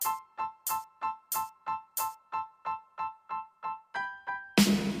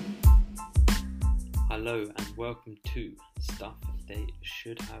Hello and welcome to Stuff They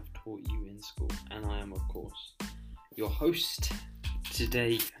Should Have Taught You in School, and I am of course your host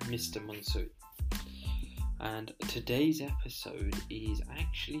today, Mr. Mansoor. And today's episode is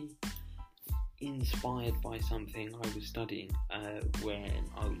actually inspired by something I was studying when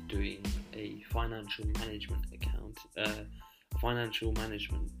I was doing a financial management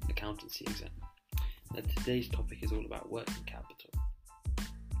accountancy exam. And today's topic is all about working capital.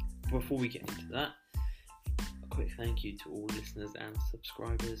 Before we get into that, a quick thank you to all listeners and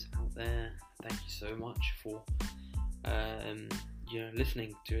subscribers out there. Thank you so much for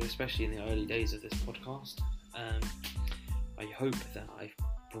listening to it, especially in the early days of this podcast. I hope that I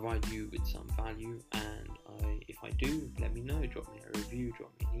provide you with some value, and if I do, let me know. Drop me a review,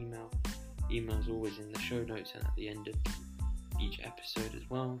 drop me an email. Email's always in the show notes and at the end of each episode as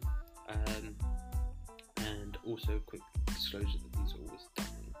well. And also quick disclosure that these are always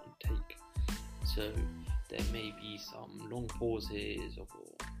done on take, so there may be some long pauses or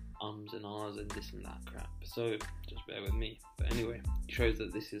ums and ahs and this and that crap, so just bear with me. But anyway, it shows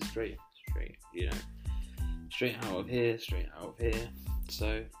that this is straight out of here.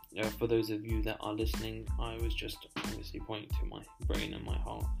 So for those of you that are listening, I was just obviously pointing to my brain and my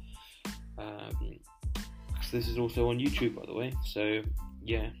heart. So this is also on YouTube, by the way, so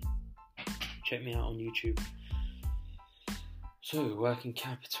yeah, check me out on YouTube. So, working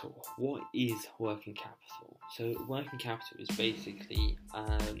capital. What is working capital? So, working capital is basically,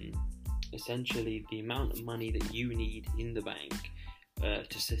 essentially the amount of money that you need in the bank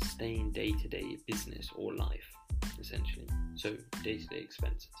to sustain day-to-day business or life, essentially. So, day-to-day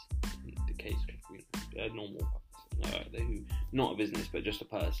expenses. In the case of a normal person, not a business, but just a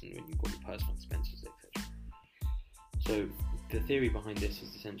person, when you've got your personal expenses, etc. So, the theory behind this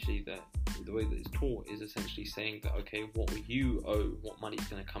is essentially that the way that it's taught is essentially saying that, okay, what you owe, what money is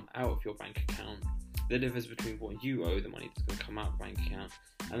going to come out of your bank account, the difference between what you owe, the money that's going to come out of the bank account,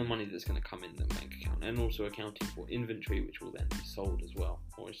 and the money that's going to come in the bank account, and also accounting for inventory, which will then be sold as well,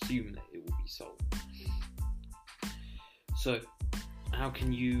 or assume that it will be sold. So, how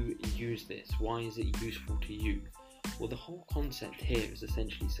can you use this? Why is it useful to you? Well, the whole concept here is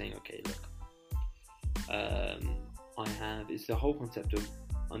essentially saying, okay, look, it's the whole concept of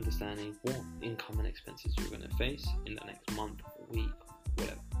understanding what income and expenses you're going to face in the next month, week,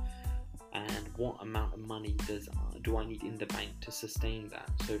 whatever, and what amount of money do I need in the bank to sustain that.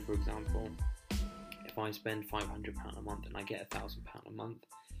 So, for example, if I spend £500 a month and I get £1,000 a month,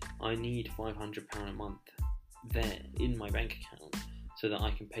 I need £500 a month there in my bank account so that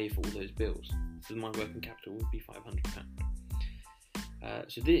I can pay for all those bills. So my working capital would be £500.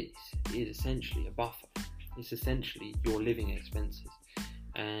 So this is essentially a buffer. It's essentially your living expenses.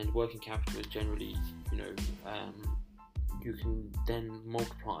 And working capital is generally, you can then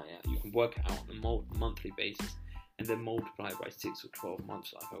multiply it. You can work it out on a monthly basis and then multiply it by 6 or 12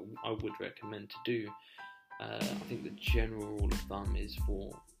 months, like I would recommend to do. I think the general rule of thumb is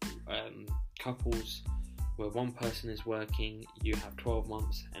for couples where one person is working, you have 12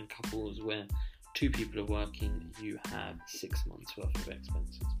 months, and couples where two people are working, you have 6 months worth of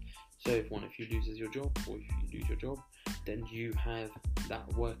expenses. So if one of you loses your job, or if you lose your job, then you have that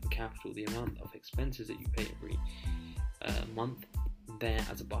working capital, the amount of expenses that you pay every month, there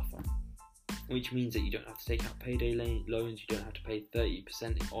as a buffer. Which means that you don't have to take out payday loans, you don't have to pay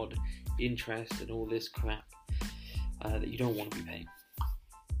 30% odd interest and all this crap that you don't want to be paying.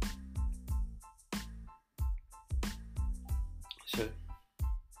 So,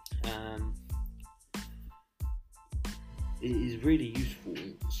 it is really useful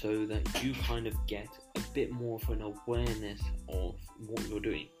so that you kind of get a bit more of an awareness of what you're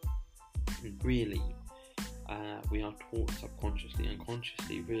doing. And really, we are taught subconsciously and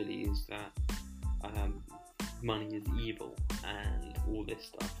consciously really is that money is evil and all this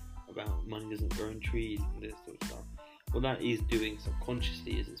stuff about money doesn't grow in trees and this sort of stuff. What that is doing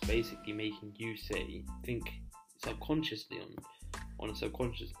subconsciously is it's basically making you think subconsciously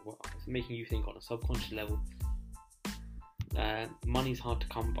it's making you think on a subconscious level. Money is hard to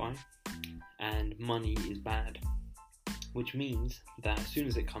come by and money is bad, which means that as soon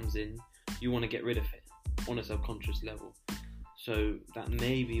as it comes in, you want to get rid of it on a subconscious level. So that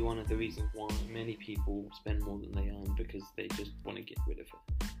may be one of the reasons why many people spend more than they earn, because they just want to get rid of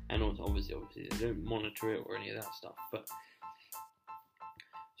it. And also obviously they don't monitor it or any of that stuff, but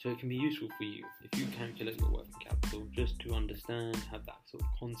so it can be useful for you if you calculate your working capital, just to understand, have that sort of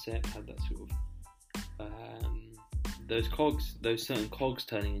concept, have that sort of those certain cogs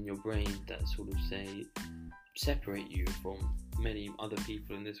turning in your brain that sort of separate you from many other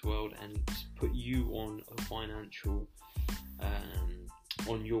people in this world and put you on a financial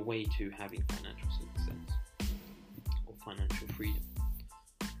on your way to having financial success or financial freedom.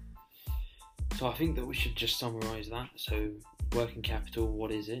 So I think that we should just summarise that. So working capital,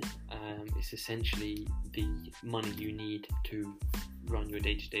 what is it? It's essentially the money you need to run your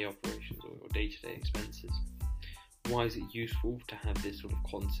day-to-day operations or your day-to-day expenses. Why is it useful to have this sort of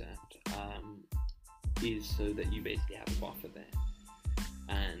concept? Is so that you basically have a buffer there,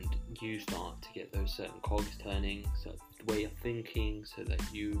 and you start to get those certain cogs turning, so the way of thinking, so that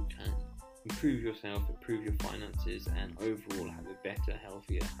you can improve yourself, improve your finances, and overall have a better,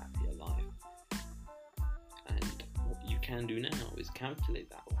 healthier, happier life. And what you can do now is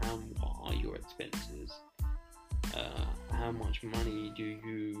calculate that. What are your expenses? How much money do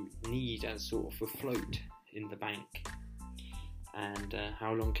you need as sort of a float in the bank? And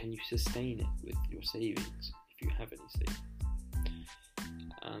how long can you sustain it with your savings, if you have any savings?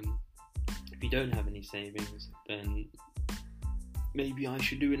 If you don't have any savings, then maybe I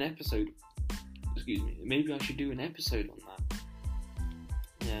should do an episode. Maybe I should do an episode on that.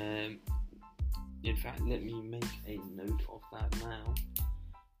 In fact, let me make a note of that now.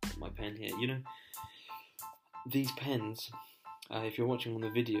 Got my pen here. You know, these pens, if you're watching on the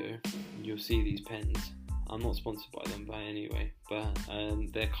video, you'll see these pens. I'm not sponsored by them by any way, but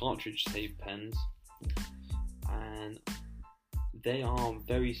they're cartridge safe pens, and they are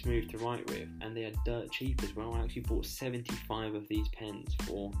very smooth to write with, and they are dirt cheap as well. I actually bought 75 of these pens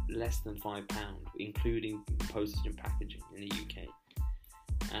for less than £5, including postage and packaging in the UK.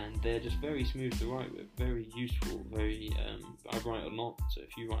 And they're just very smooth to write with, very useful, very, I write a lot, so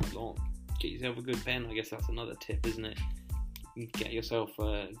if you write a lot, get yourself a good pen. I guess that's another tip, isn't it? Get yourself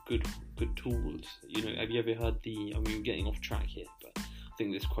good tools. You know, have you ever heard we're getting off track here, but I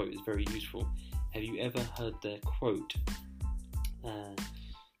think this quote is very useful. Have you ever heard the quote,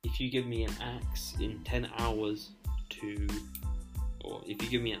 if you give me an axe in 10 hours or if you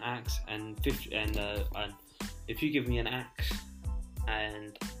give me an axe if you give me an axe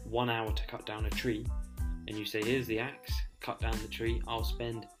and 1 hour to cut down a tree, and you say, here's the axe, cut down the tree, I'll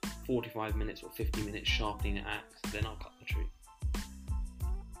spend 45 minutes or 50 minutes sharpening the axe, then I'll cut the tree.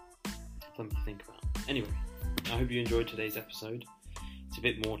 Something to think about. Anyway, I hope you enjoyed today's episode. It's a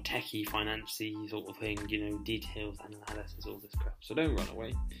bit more techie, financy sort of thing, you know, details, analysis, all this crap. So don't run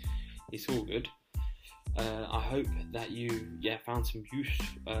away. It's all good. I hope that you found some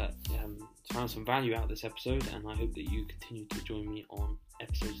found some value out of this episode, and I hope that you continue to join me on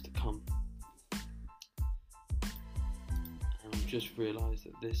episodes to come. And I've just realised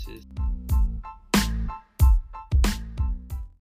that this is